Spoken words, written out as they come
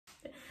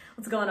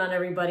What's going on,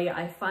 everybody?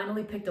 I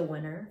finally picked a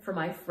winner for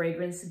my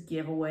fragrance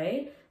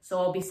giveaway, so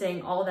I'll be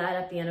saying all that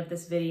at the end of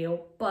this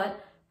video.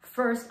 But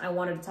first, I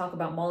wanted to talk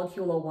about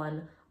Molecule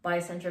 01 by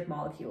Scentric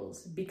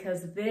Molecules,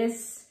 because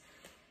this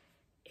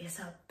is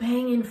a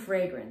banging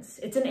fragrance.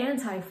 It's an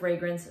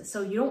anti-fragrance,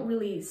 so you don't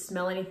really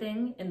smell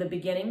anything in the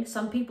beginning.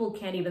 Some people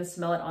can't even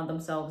smell it on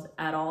themselves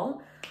at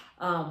all.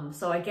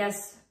 So I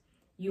guess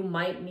you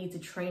might need to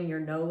train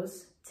your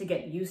nose to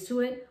get used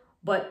to it,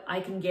 but I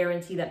can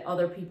guarantee that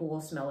other people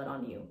will smell it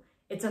on you.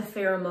 It's a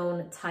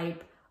pheromone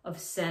type of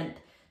scent,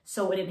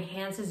 so it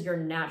enhances your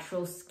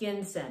natural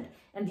skin scent.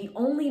 And the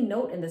only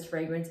note in this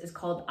fragrance is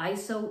called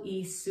ISO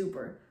E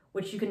Super,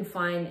 which you can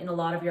find in a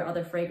lot of your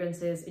other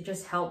fragrances. It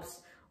just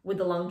helps with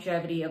the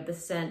longevity of the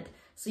scent.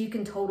 So you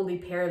can totally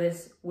pair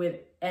this with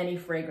any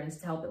fragrance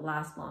to help it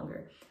last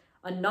longer.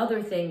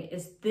 Another thing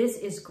is this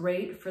is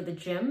great for the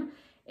gym.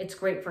 It's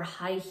great for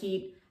high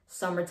heat,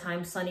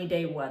 summertime, sunny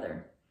day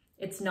weather.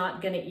 It's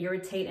not gonna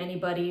irritate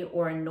anybody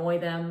or annoy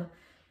them.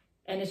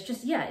 And it's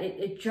just, yeah,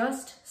 it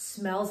just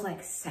smells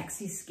like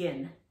sexy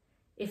skin,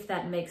 if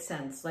that makes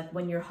sense. Like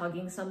when you're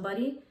hugging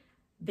somebody,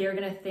 they're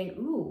gonna think,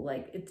 ooh,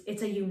 like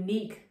it's a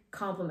unique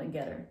compliment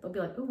getter. They'll be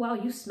like, oh, wow,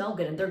 you smell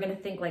good. And they're gonna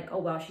think like, oh,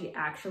 wow, she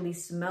actually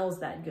smells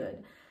that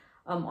good.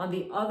 On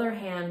the other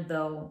hand,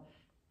 though,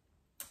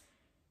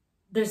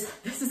 this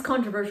is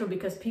controversial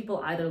because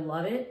people either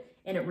love it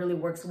and it really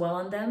works well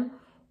on them,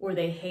 or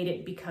they hate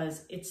it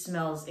because it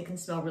can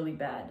smell really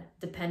bad,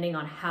 depending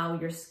on how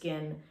your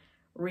skin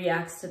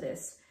reacts to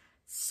this.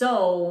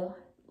 So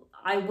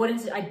I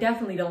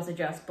definitely don't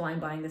suggest blind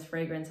buying this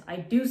fragrance. I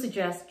do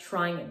suggest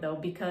trying it though,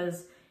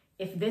 because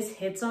if this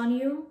hits on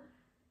you,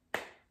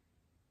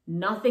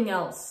 nothing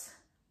else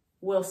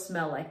will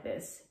smell like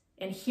this.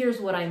 And here's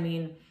what I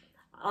mean.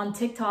 On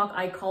TikTok,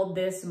 I called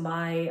this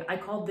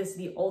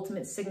the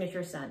ultimate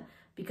signature scent,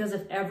 because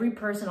if every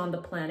person on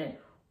the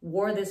planet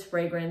wore this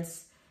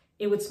fragrance,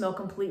 it would smell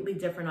completely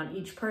different on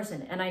each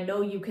person. And I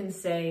know you can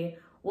say,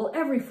 well,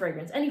 any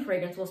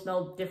fragrance will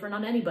smell different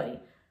on anybody.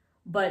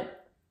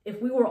 But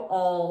if we were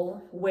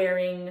all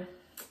wearing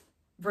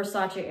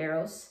Versace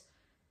Eros,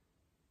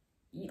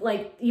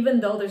 like, even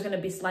though there's gonna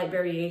be slight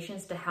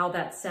variations to how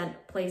that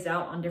scent plays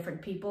out on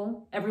different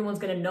people, everyone's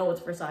gonna know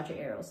it's Versace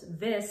Eros.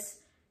 This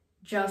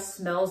just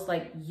smells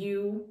like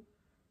you,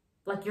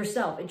 like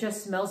yourself. It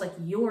just smells like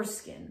your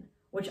skin,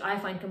 which I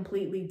find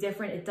completely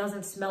different. It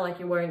doesn't smell like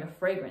you're wearing a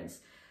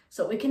fragrance.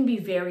 So it can be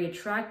very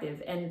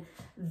attractive. And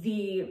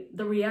the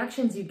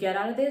reactions you get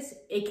out of this,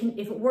 if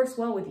it works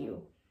well with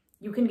you,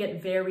 you can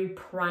get very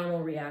primal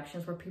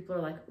reactions where people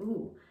are like,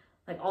 ooh,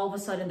 like all of a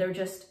sudden they're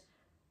just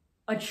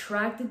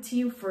attracted to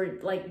you for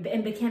like,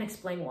 and they can't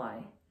explain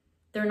why.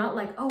 They're not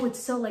like, oh, it's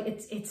so like,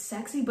 it's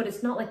sexy, but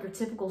it's not like your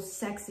typical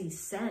sexy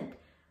scent.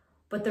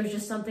 But there's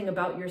just something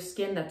about your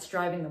skin that's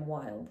driving them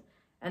wild.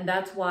 And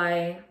that's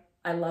why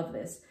I love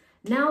this.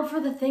 Now for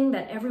the thing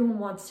that everyone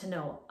wants to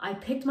know. I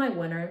picked my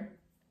winner,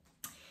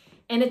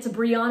 and it's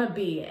Brianna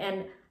B.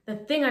 And the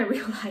thing I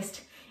realized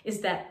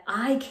is that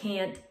I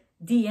can't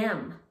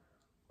DM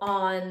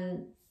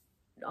on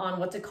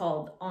what's it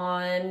called?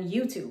 On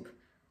YouTube.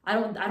 I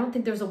don't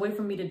think there's a way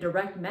for me to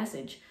direct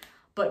message.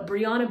 But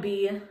Brianna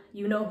B,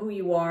 you know who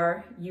you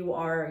are.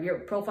 Your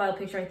profile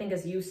picture, I think,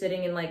 is you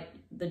sitting in like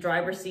the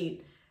driver's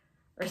seat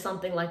or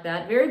something like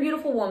that. Very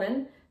beautiful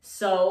woman.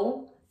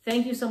 So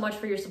thank you so much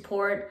for your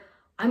support.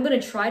 I'm gonna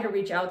try to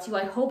reach out to you.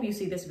 I hope you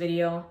see this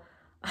video.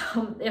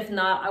 If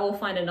not, I will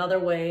find another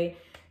way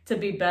to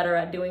be better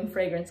at doing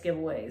fragrance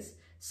giveaways.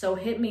 So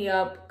hit me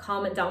up,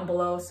 comment down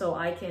below so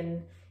I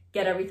can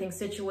get everything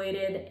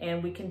situated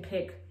and we can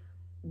pick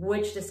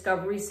which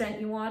discovery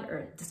scent you want,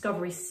 or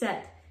discovery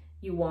set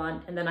you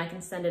want, and then I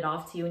can send it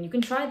off to you and you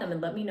can try them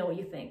and let me know what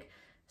you think.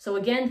 So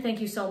again,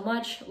 thank you so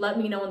much. Let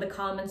me know in the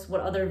comments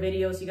what other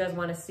videos you guys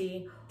want to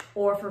see,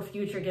 or for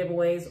future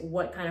giveaways,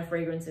 what kind of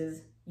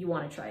fragrances you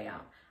want to try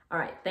out. All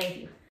right, thank you.